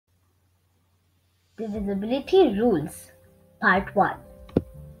Divisibility rules, part 1.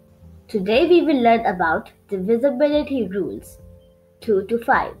 Today we will learn about divisibility rules 2 to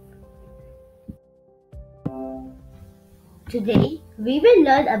 5. Today we will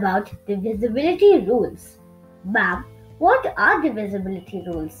learn about divisibility rules. Ma'am, what are divisibility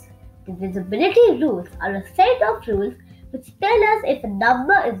rules? Divisibility rules are a set of rules which tell us if a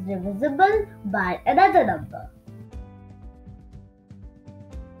number is divisible by another number.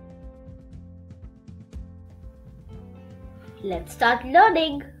 Let's start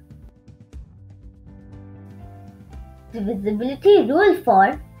learning. Divisibility rule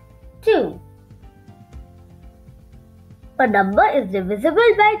for 2. A number is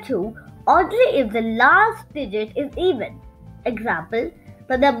divisible by 2 only if the last digit is even. Example,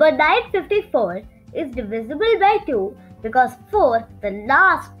 the number 954 is divisible by 2 because 4, the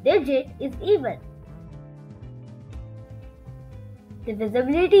last digit, is even.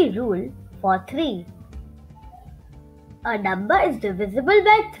 Divisibility rule for 3. A number is divisible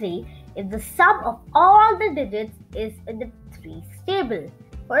by 3 if the sum of all the digits is in the 3's table.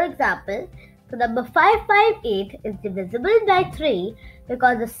 For example, the number 558 is divisible by 3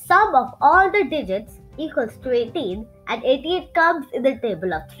 because the sum of all the digits equals to 18 and 88 comes in the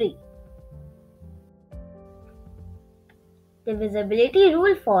table of 3. Divisibility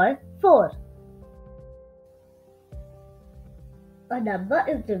rule for 4. A number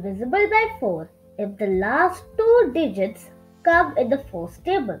is divisible by 4 if the last 2 digits come in the 4th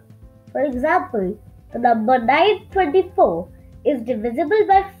table. For example, the number 924 is divisible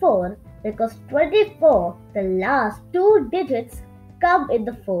by 4 because 24, the last 2 digits, come in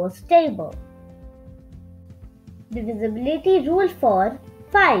the 4th table. Divisibility rule for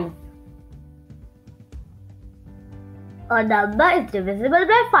 5. A number is divisible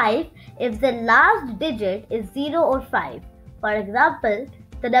by 5 if the last digit is 0 or 5. For example,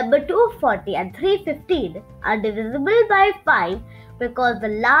 the number 240 and 315 are divisible by 5 because the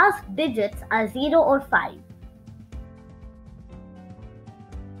last digits are 0 or 5.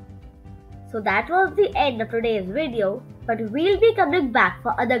 So that was the end of today's video, but we'll be coming back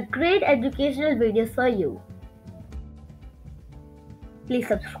for other great educational videos for you. Please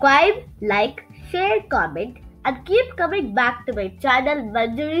subscribe, like, share, comment, and keep coming back to my channel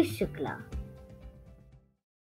Manjari Shukla.